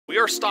We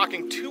are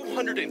stocking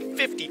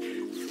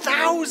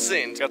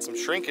 250,000. Got some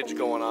shrinkage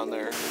going on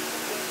there. I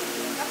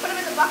put him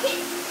in the bucket?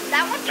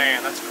 That one?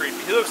 Man, that's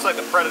creepy. He looks like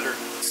the Predator.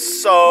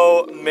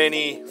 So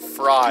many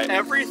fry.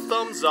 Every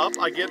thumbs up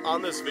I get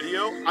on this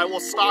video, I will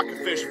stock a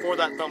fish for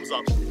that thumbs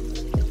up.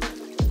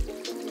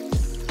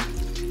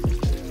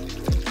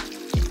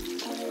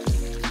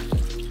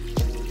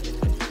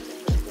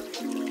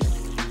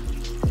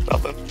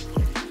 Nothing.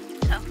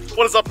 No.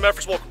 What is up,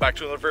 Meffers? Welcome back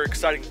to another very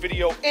exciting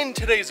video. In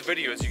today's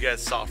video, as you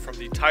guys saw from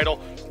the title,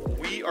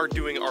 we are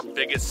doing our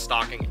biggest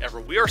stocking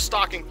ever. We are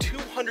stocking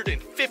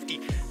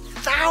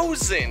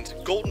 250,000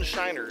 golden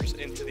shiners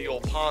into the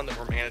old pond that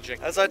we're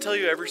managing. As I tell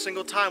you every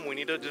single time, we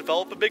need to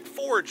develop a big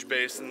forage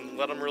base and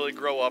let them really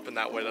grow up, and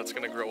that way that's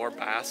gonna grow our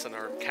bass and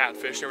our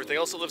catfish and everything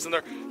else that lives in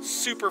there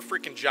super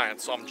freaking giant.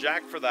 So I'm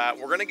jacked for that.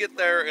 We're gonna get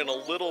there in a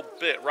little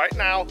bit. Right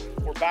now,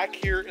 we're back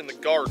here in the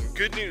garden.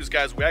 Good news,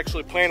 guys, we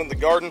actually planted the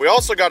garden. We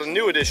also got a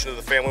new addition to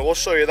the family. We'll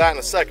show you that in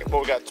a second, but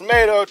we got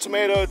tomato,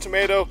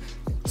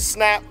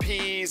 snap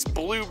peas,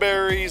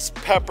 blueberries,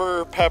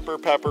 pepper,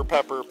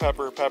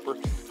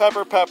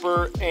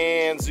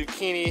 and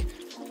zucchini.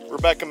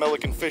 Rebecca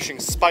Milliken fishing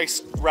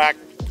spice rack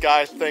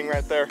guy thing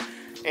right there.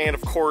 And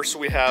of course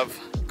we have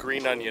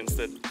green onions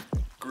that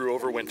grew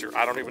over winter.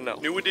 I don't even know.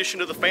 New addition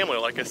to the family,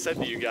 like I said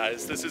to you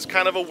guys. This is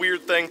kind of a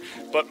weird thing,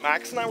 but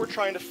Max and I were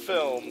trying to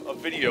film a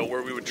video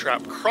where we would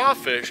trap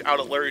crawfish out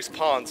at Larry's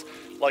ponds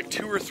like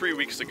 2 or 3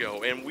 weeks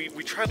ago, and we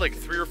tried like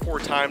 3 or 4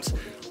 times,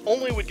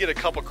 only would get a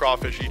couple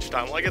crawfish each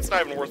time. Like, it's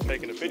not even worth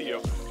making a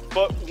video.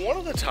 But one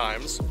of the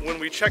times when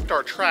we checked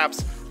our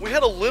traps, we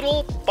had a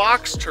little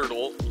box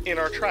turtle in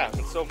our trap,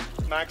 and so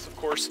Max, of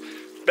course,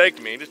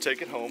 begged me to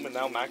take it home, and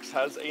now Max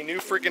has a new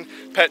freaking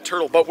pet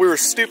turtle. But we were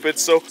stupid,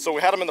 so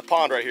we had him in the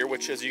pond right here,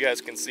 which, as you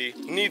guys can see,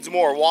 needs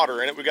more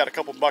water in it. We got a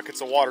couple buckets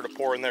of water to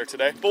pour in there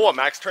today. But what,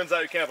 Max? Turns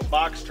out you can't have a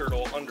box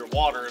turtle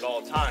underwater at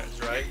all times,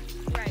 right?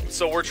 Right.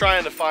 So we're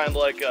trying to find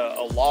like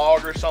a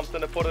log or something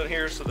to put in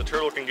here so the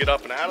turtle can get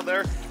up and out of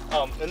there.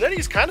 And then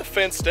he's kind of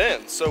fenced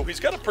in, so he's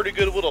got a pretty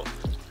good little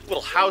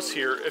house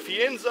here. If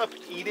he ends up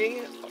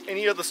eating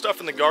any of the stuff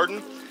in the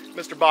garden,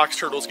 Mr. Box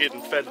Turtle's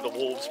getting fed to the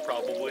wolves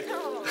probably.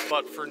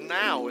 But for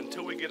now,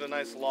 until we get a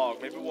nice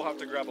log, maybe we'll have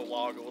to grab a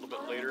log a little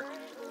bit later.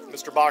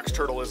 Mr. Box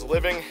Turtle is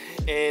living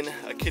in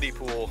a kiddie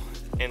pool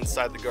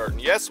inside the garden.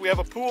 Yes, we have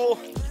a pool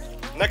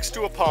next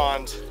to a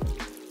pond,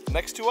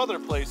 next to other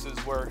places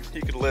where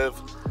he could live,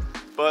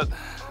 but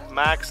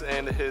Max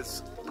and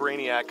his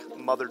brainiac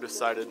mother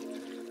decided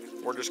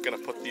we're just gonna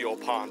put the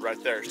old pond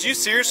right there. Did you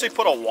seriously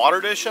put a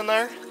water dish in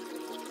there?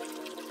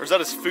 Or is that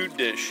his food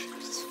dish?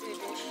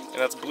 And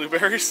that's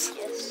blueberries?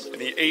 Yes.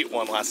 And he ate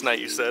one last night,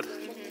 you said?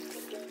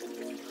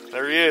 Mm-hmm.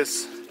 There he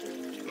is.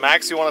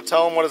 Max, you want to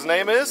tell him what his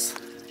name is?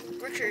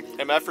 Richard.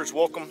 Hey, Meffers,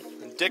 welcome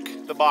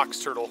Dick the Box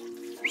Turtle.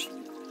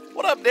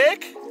 What up,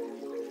 Dick?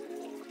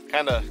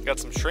 Kind of got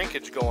some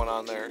shrinkage going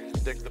on there,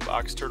 Dick the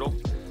Box Turtle.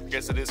 I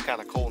guess it is kind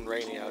of cold and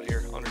rainy out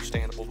here.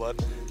 Understandable,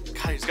 bud.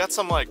 God, he's got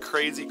some like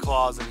crazy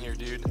claws in here,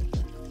 dude.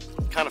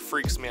 Kind of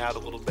freaks me out a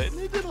little bit.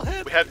 Little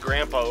head. We had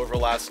Grandpa over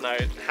last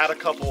night, had a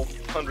couple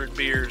hundred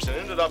beers, and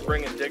ended up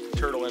bringing Dick the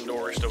Turtle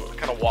indoors to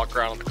kind of walk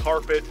around on the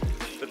carpet.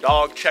 The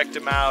dog checked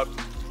him out.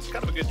 It's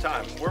kind of a good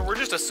time. We're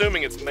just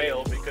assuming it's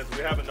male because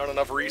we haven't done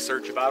enough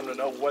research about him to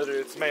know whether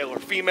it's male or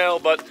female,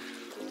 but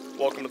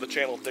welcome to the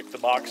channel, Dick the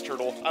Box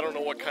Turtle. I don't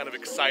know what kind of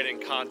exciting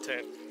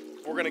content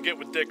we're gonna get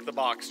with Dick the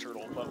Box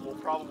Turtle, but we'll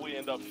probably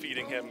end up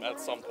feeding him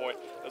at some point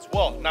as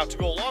well. Now, to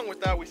go along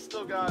with that, we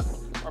still got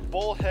our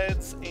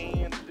bullheads,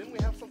 and didn't we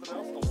have something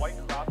else? A white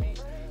crappie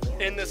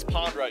in this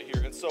pond right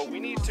here. And so we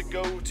need to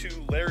go to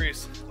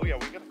Larry's. Oh yeah,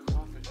 we got a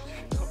crawfish.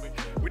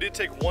 We did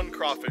take one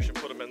crawfish and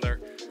put him in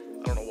there.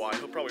 I don't know why.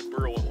 He'll probably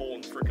burrow a hole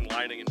in the freaking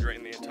lining and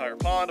drain the entire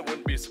pond. I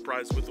wouldn't be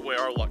surprised with the way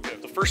our luck goes.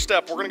 The first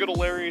step, we're gonna go to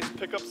Larry's,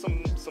 pick up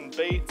some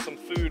bait, some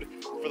food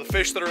for the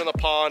fish that are in the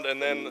pond,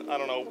 and then, I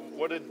don't know,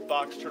 what did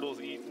box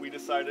turtles eat, we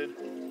decided?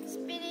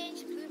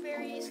 Spinach,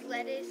 blueberries,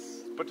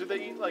 lettuce. But do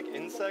they eat like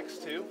insects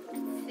too? I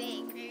think,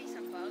 maybe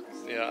some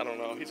bugs. Yeah, I don't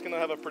know. He's gonna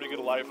have a pretty good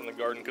life in the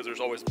garden because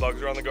there's always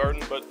bugs around the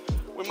garden, but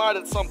we might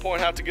at some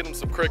point have to get him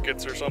some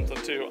crickets or something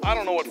too. I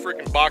don't know what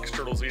freaking box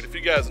turtles eat. If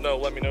you guys know,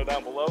 let me know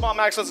down below. Come on,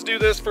 Max, let's do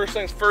this. First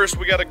things first,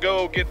 we gotta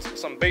go get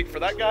some bait for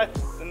that guy,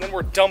 and then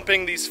we're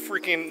dumping these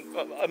freaking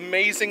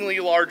amazingly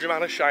large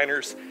amount of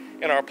shiners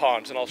in our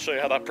ponds, and I'll show you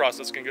how that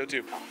process can go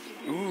too.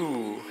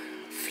 Ooh,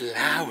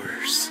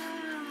 flowers.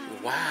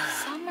 Wow.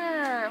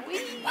 Summer.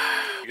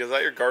 Wow. Is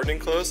that your gardening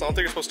clothes? I don't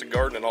think you're supposed to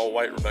garden in all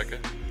white, Rebecca.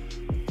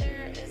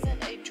 There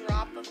isn't a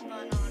drop of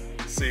mud on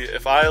it. See,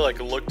 if I like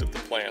looked at the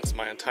plants,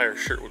 my entire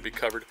shirt would be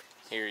covered.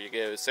 Here you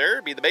go,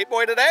 sir. Be the bait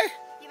boy today?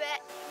 You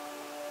bet.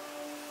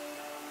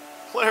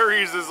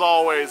 Larry's is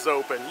always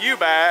open. You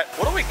bet.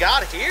 What do we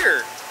got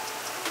here?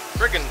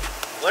 Freaking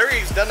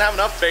Larry's doesn't have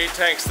enough bait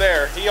tanks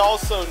there. He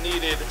also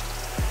needed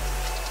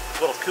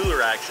a little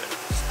cooler action.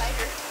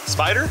 Spider.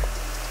 Spider?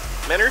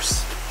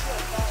 Minnows?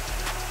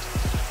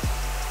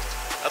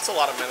 That's a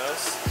lot of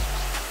minnows.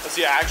 Does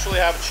he actually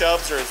have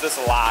chubs, or is this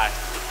a lie?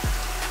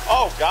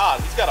 Oh God,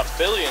 he's got a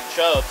billion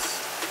chubs.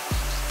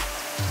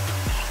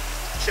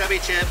 Chubby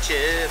chip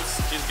chips.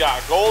 She's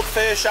got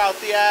goldfish out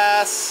the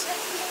ass.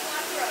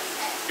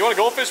 You want a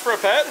goldfish for a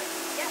pet?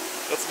 Yeah.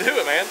 Let's do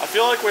it, man. I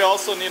feel like we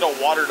also need a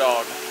water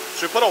dog.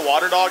 Should we put a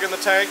water dog in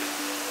the tank?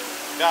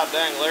 God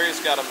dang,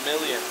 Larry's got a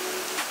million.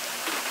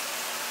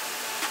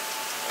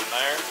 In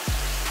there.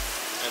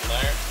 In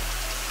there.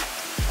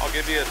 I'll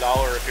give you $1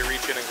 if you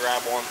reach in and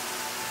grab one.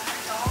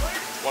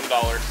 $1?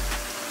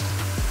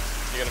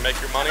 You gonna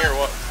make your money or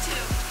what? 2.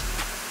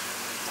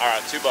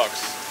 Alright, $2.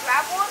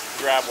 Grab one?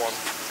 Grab one.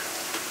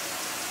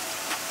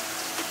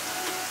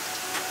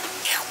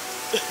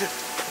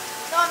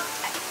 No,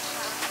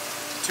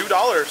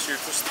 $2 you're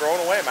just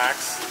throwing away,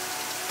 Max.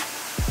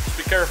 Just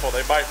be careful,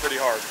 they bite pretty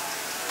hard.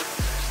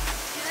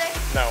 do they?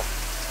 No.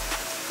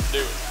 Do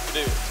it, do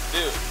it,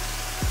 do it.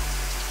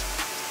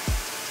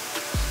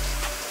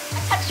 I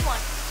touched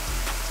one.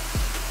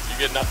 You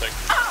get nothing.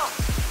 Oh!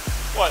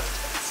 What?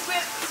 Swim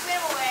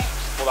away.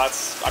 Well,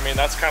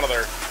 that's kind of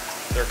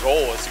their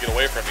goal is to get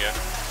away from you.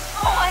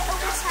 Oh, I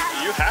almost had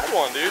it. You had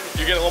one, dude.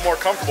 You get a little more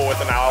comfortable with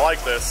it now. I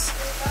like this.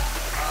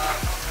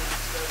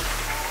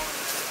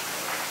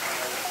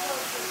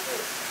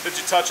 Did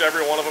you touch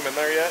every one of them in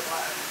there yet?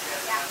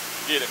 Yeah.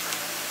 Get him.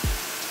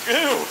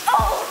 Ew!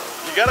 Oh!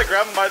 You gotta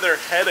grab them by their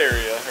head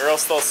area, or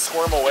else they'll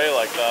squirm away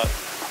like that.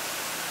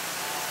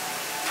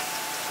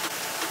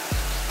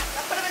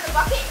 I put him in the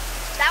bucket.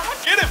 That one?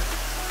 Get him!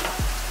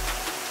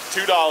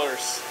 $2.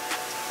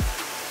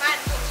 Mine,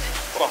 goldfish.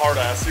 What a hard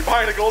ass. You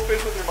buying a goldfish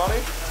with your money?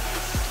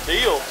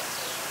 Deal.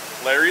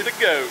 Larry the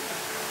goat.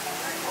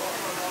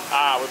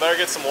 Ah, we better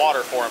get some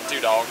water for him too,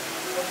 dog.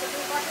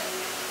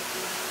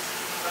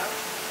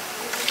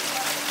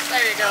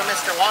 There you go,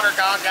 Mr. Water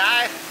Dog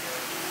guy.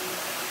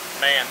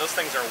 Man, those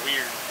things are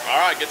weird. All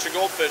right, get your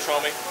goldfish,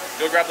 homie.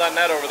 Go grab that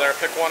net over there.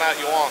 Pick one out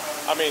you want.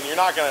 I mean, you're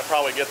not gonna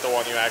probably get the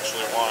one you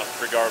actually want,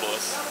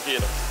 regardless.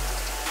 Get him.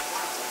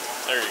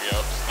 There you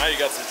go. Now you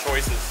got some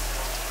choices.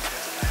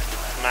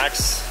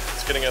 Max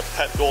is getting a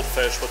pet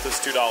goldfish with his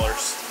 $2.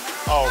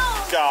 Oh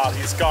God,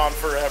 he's gone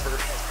forever.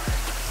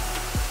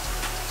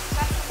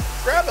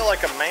 Grab it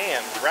like a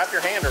man. Wrap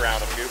your hand around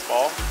him,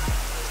 goofball.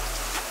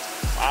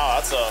 Wow,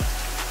 that's a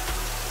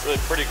really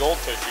pretty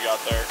goldfish you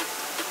got there.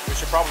 We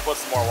should probably put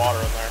some more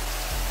water in there.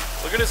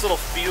 Look at this little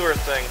feeler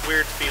thing.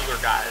 Weird feeler,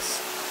 guys.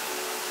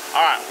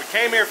 Alright, we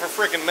came here for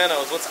freaking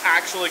minnows. Let's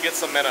actually get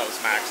some minnows,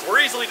 Max.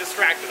 We're easily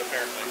distracted,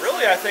 apparently.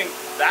 Really, I think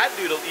that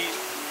dude will eat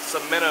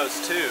some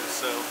minnows too,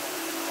 so.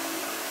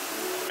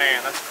 Man,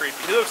 that's creepy.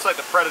 He looks like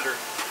the Predator.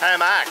 Hey,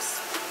 Max.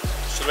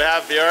 Should we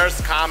have viewers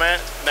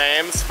comment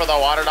names for the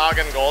water dog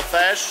and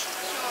goldfish?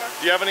 Sure.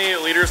 Do you have any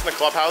leaders in the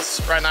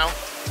clubhouse right now?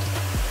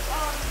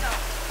 No.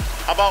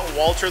 How about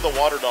Walter the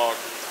water dog?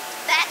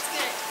 That's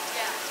good.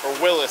 Yeah. Or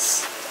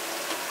Willis?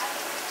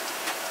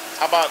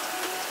 How about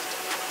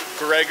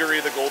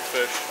Gregory the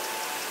goldfish?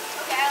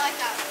 Okay, I like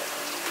that.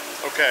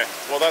 Okay,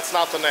 well that's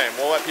not the name.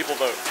 We'll let people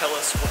vote. Tell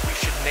us what we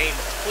should name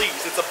them, please.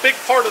 It's a big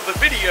part of the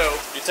video.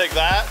 You take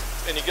that,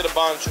 and you get a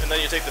bunch, and then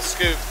you take the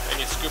scoop, and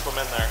you scoop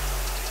them in there.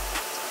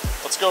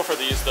 Let's go for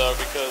these though,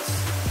 because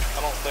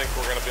I don't think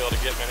we're gonna be able to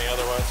get many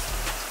otherwise.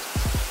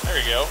 There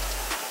you go.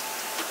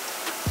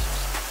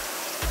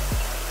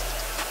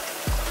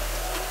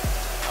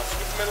 Now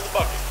scoop them into the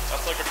bucket.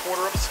 That's like a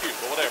quarter of a scoop,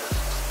 but whatever.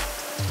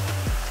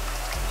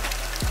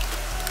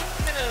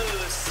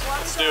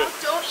 Let's do it.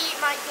 Don't eat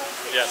my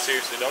goldfish. Yeah,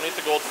 seriously, don't eat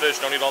the goldfish,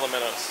 don't eat all the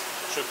minnows.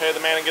 Should we pay the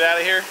man and get out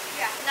of here?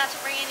 Yeah, not to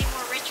bring any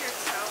more Richards,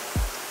 so.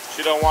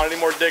 She don't want any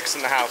more dicks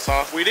in the house,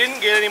 huh? We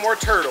didn't get any more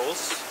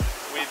turtles.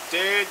 We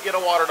did get a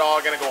water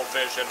dog and a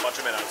goldfish and a bunch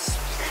of minnows.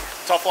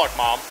 Tough luck,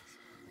 Mom.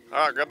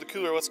 All right, grab the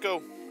cooler, let's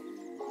go.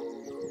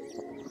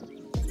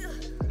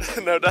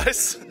 No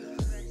dice?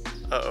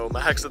 Uh-oh,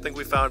 Max, I think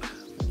we found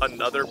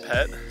another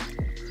pet.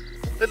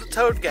 Little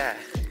toad guy.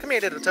 Come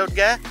here, little toad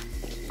guy.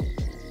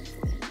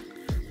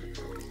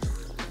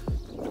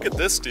 Look at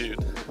this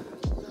dude.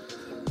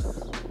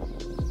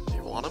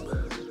 You want him?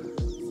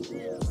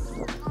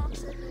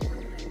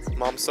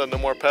 Mom said no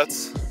more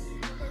pets?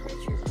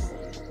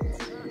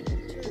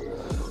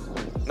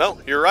 No,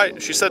 you're right.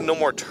 She said no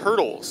more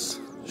turtles.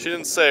 She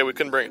didn't say we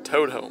couldn't bring a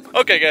toad home.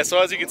 Okay guys, so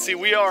as you can see,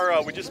 we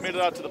just made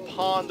it out to the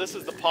pond. This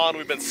is the pond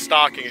we've been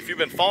stocking. If you've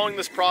been following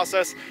this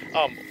process,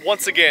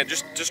 once again,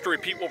 just to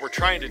repeat what we're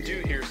trying to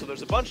do here. So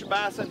there's a bunch of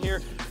bass in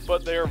here,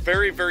 but they are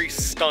very, very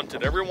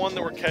stunted. Every one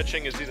that we're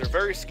catching is either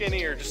very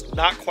skinny or just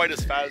not quite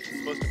as fat as it's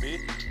supposed to be.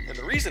 And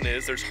the reason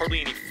is there's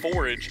hardly any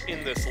forage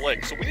in this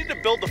lake. So we need to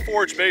build the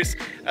forage base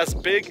as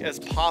big as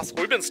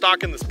possible. We've been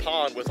stocking this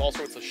pond with all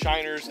sorts of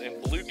shiners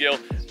and bluegill,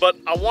 but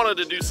I wanted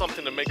to do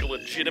something to make a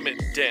legitimate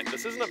dent.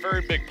 This isn't a very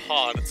big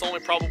pond. It's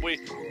only probably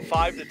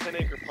 5 to 10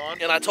 acre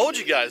pond. And I told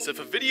you guys, if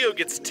a video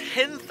gets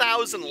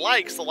 10,000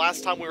 likes the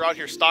last time we were out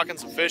here stocking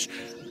some fish,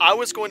 I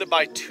was going to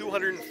buy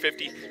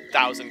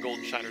 250,000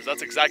 golden shiners.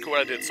 That's exactly what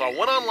I did. So I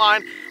went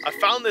online, I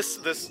found this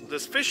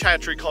fish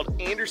hatchery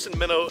called Anderson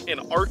Minnow in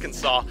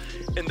Arkansas,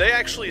 and they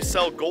actually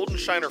sell golden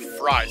shiner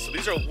fry. So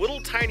these are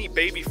little tiny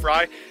baby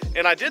fry,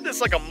 and I did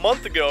this like a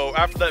month ago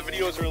after that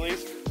video was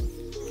released.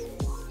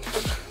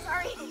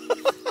 Sorry.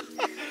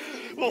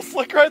 Little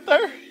slick right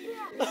there.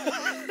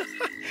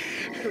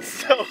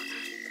 So,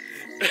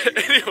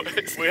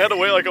 anyways, we had to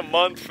wait like a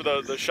month for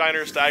the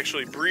shiners to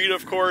actually breed,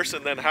 of course,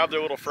 and then have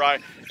their little fry.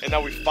 And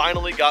now we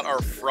finally got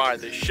our fry.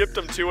 They shipped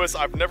them to us.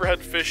 I've never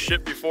had fish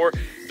shipped before.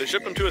 They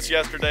shipped them to us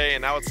yesterday,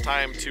 and now it's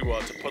time to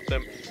put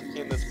them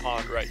in this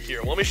pond right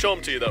here. Let me show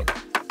them to you though.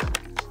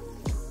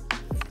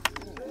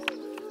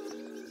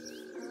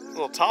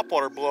 Little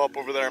topwater blow up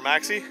over there,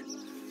 Maxie.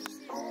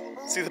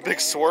 See the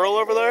big swirl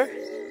over there?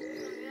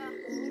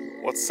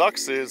 What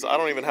sucks is I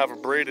don't even have a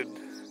braided.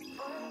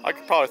 I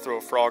could probably throw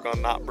a frog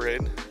on not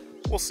braid.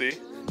 We'll see.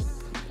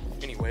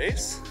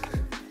 Anyways,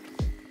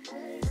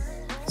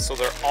 so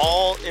they're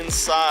all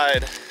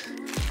inside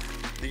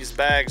these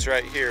bags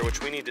right here,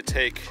 which we need to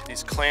take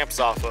these clamps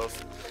off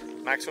of.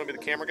 Max, you want to be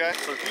the camera guy?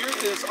 So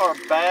here is our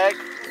bag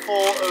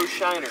full of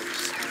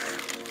shiners.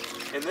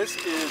 And this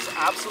is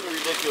absolutely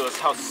ridiculous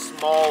how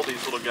small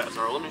these little guys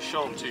are. Let me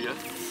show them to you.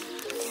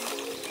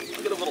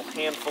 Look at a little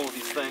handful of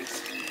these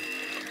things.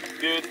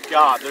 Good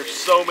God, there's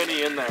so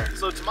many in there.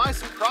 So to my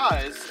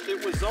surprise,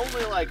 it was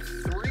only like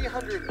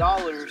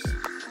 $300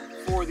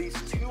 for these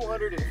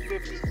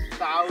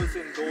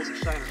 250,000 golden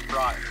shiner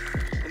fry.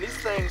 And these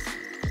things,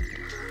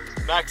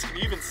 Max, can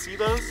you even see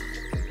those?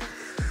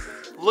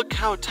 Look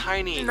how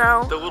tiny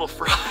the little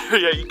fry.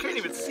 Yeah, you can't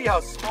even see how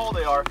small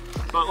they are.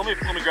 But let me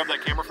grab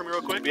that camera from you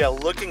real quick. Yeah,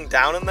 looking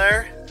down in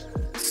there,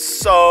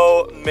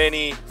 so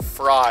many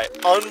fry.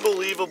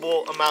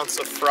 Unbelievable amounts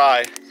of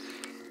fry.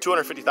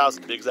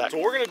 250,000 to be exact. So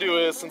what we're gonna do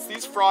is, since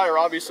these fry are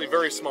obviously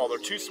very small, they're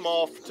too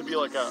small to be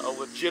like a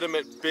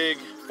legitimate big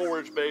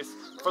forage base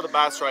for the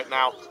bass right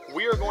now,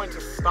 we are going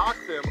to stock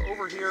them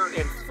over here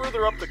and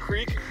further up the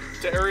creek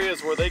to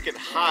areas where they can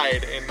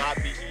hide and not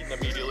be eaten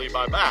immediately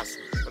by bass.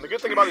 And the good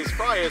thing about these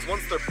fry is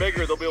once they're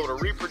bigger, they'll be able to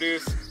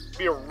reproduce,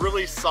 be a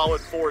really solid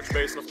forage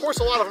base. And of course,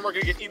 a lot of them are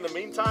gonna get eaten in the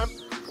meantime,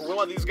 but we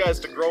want these guys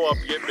to grow up,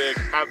 get big,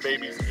 have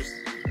babies, and just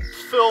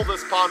fill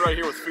this pond right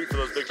here with food for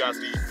those big bass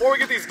to eat. Before we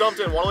get these dumped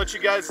in, I want to let you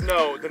guys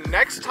know, the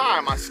next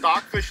time I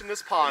stock fish in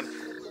this pond,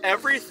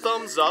 every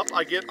thumbs up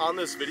I get on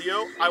this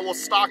video, I will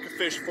stock a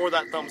fish for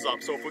that thumbs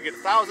up. So if we get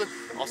 1,000,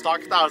 I'll stock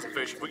 1,000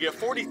 fish. If we get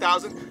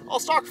 40,000, I'll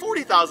stock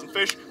 40,000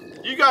 fish.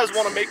 You guys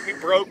want to make me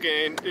broke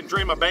and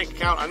drain my bank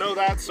account, I know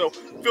that, so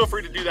feel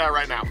free to do that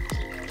right now.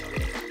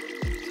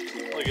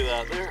 Look at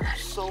that, there are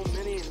so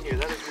many in here,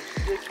 that is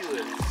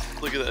ridiculous.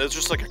 Look at that, it's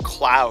just like a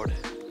cloud.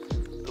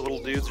 The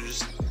little dudes are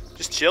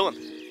just chilling,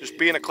 just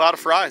being a cloud of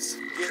fries.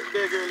 Get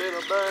bigger,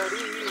 little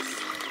buddies.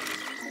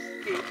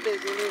 Get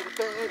bigger, little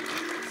buddies.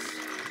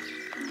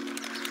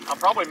 I'm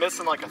probably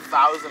missing like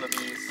 1,000 of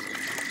these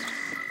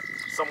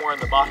somewhere in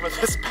the bottom of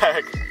this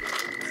bag.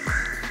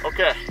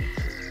 Okay,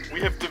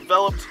 we have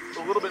developed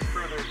a little bit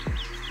further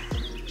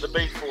the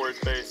bait forage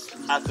base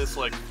at this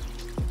lake.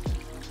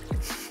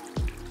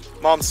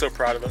 Mom's so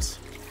proud of us.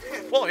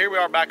 Well, here we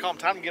are back home.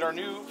 Time to get our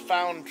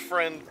newfound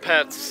friend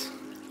pets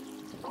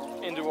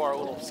into our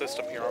little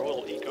system here, our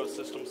little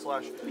ecosystem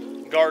slash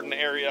garden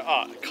area.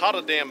 Caught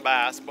a damn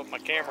bass, but my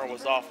camera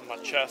was off of my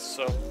chest,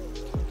 so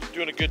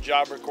doing a good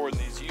job recording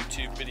these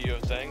YouTube video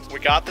things. We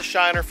got the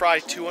shiner fry,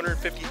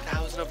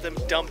 250,000 of them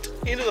dumped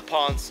into the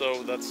pond,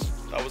 so that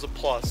was a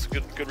plus.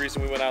 Good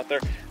reason we went out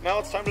there. Now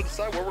it's time to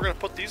decide where we're gonna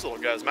put these little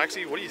guys.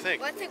 Maxie, what do you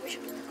think? Well, I think we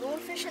should put the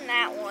goldfish in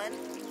that one.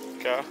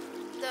 Okay.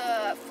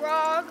 The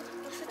frog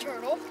with the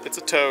turtle. It's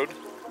a toad.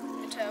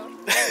 The toad.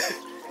 And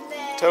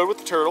then Toad with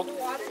the turtle. the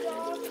water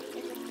dog.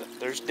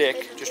 There's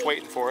Dick, just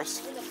waiting for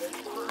us.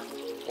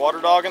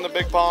 Water dog in the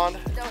big pond.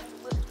 No,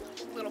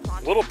 little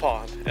pond. Little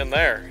pond in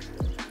there.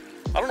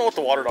 I don't know what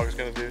the water dog is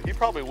gonna do. He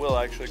probably will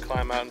actually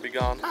climb out and be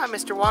gone. Hi,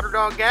 Mr. Water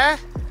Dog guy.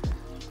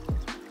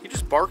 He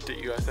just barked at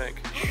you, I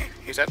think.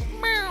 He said,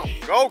 meow.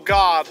 Oh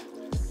God.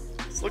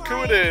 Look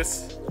who it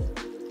is.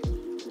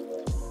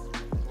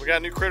 We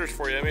got new critters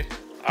for you, Emmy.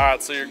 All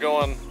right, so you're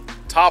going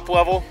top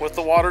level with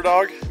the water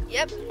dog?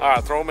 Yep. All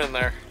right, throw him in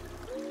there.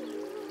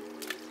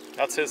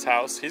 That's his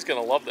house. He's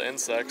gonna love the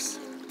insects.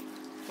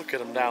 Look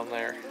at him down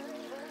there.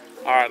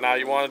 All right, now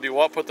you wanna do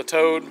what? Put the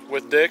toad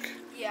with Dick?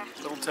 Yeah.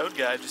 Little toad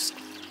guy just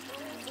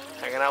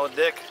hanging out with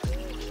Dick.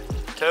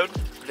 Toad,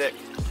 Dick.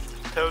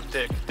 Toad,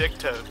 Dick. Dick,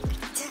 toad.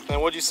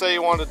 And what'd you say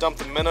you wanted to dump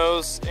the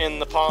minnows in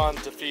the pond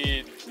to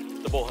feed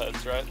the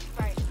bullheads, right?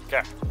 Right.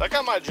 Okay, that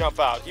guy might jump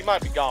out. He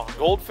might be gone.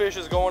 Goldfish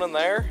is going in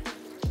there.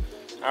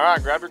 All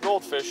right, grab your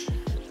goldfish.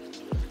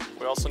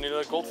 We also need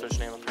a goldfish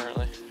name,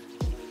 apparently.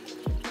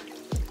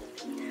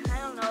 I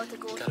don't know what the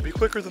goldfish. Gotta be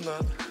quicker than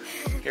that.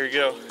 Here you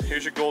go.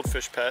 Here's your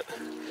goldfish pet.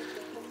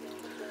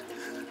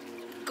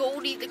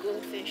 Goldie the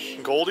goldfish.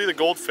 Goldie the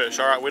goldfish.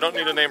 All right, we don't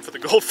need a name for the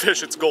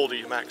goldfish. It's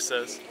Goldie, Max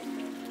says.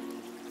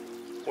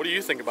 What do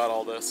you think about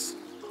all this?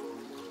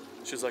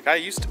 She's like, I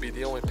used to be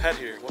the only pet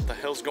here. What the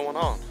hell's going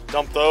on?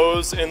 Dump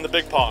those in the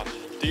big pond.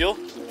 Deal?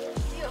 Deal.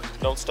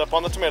 Don't step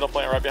on the tomato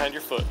plant right behind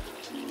your foot.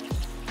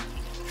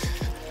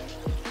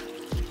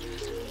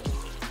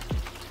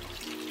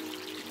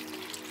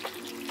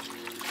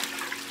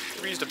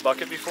 Ever used a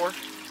bucket before?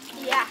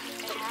 Yeah, I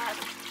have.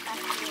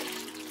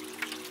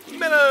 Actually.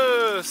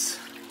 Minnows!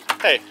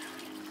 Hey,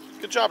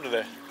 good job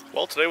today.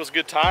 Well, today was a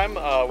good time.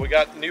 We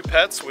got new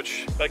pets,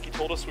 which Becky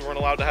told us we weren't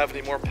allowed to have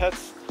any more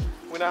pets.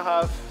 We now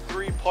have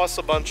 3 plus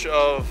a bunch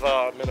of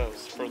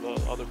minnows for the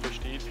other fish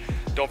to eat.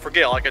 Don't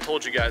forget, like I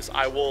told you guys,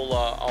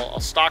 I'll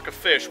stock a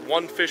fish,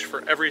 1 fish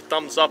for every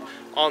thumbs up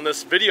on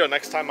this video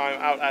next time I'm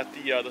out at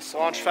the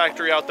Slaunch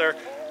factory out there.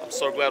 I'm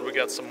so glad we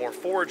got some more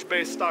forage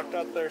base stocked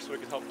out there so we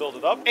can help build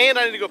it up. And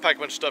I need to go pack a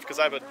bunch of stuff because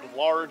I have a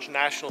large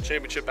national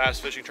championship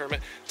bass fishing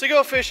tournament to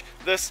go fish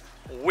this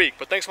week.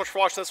 But thanks so much for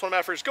watching this one,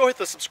 Matt Fish. Go hit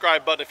the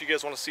subscribe button if you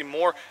guys want to see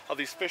more of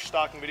these fish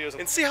stocking videos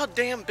and see how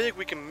damn big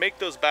we can make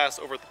those bass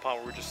over at the pond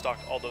where we just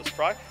stocked all those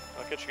fry.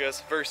 I'll catch you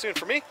guys very soon.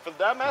 For me, for the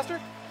Dab Master,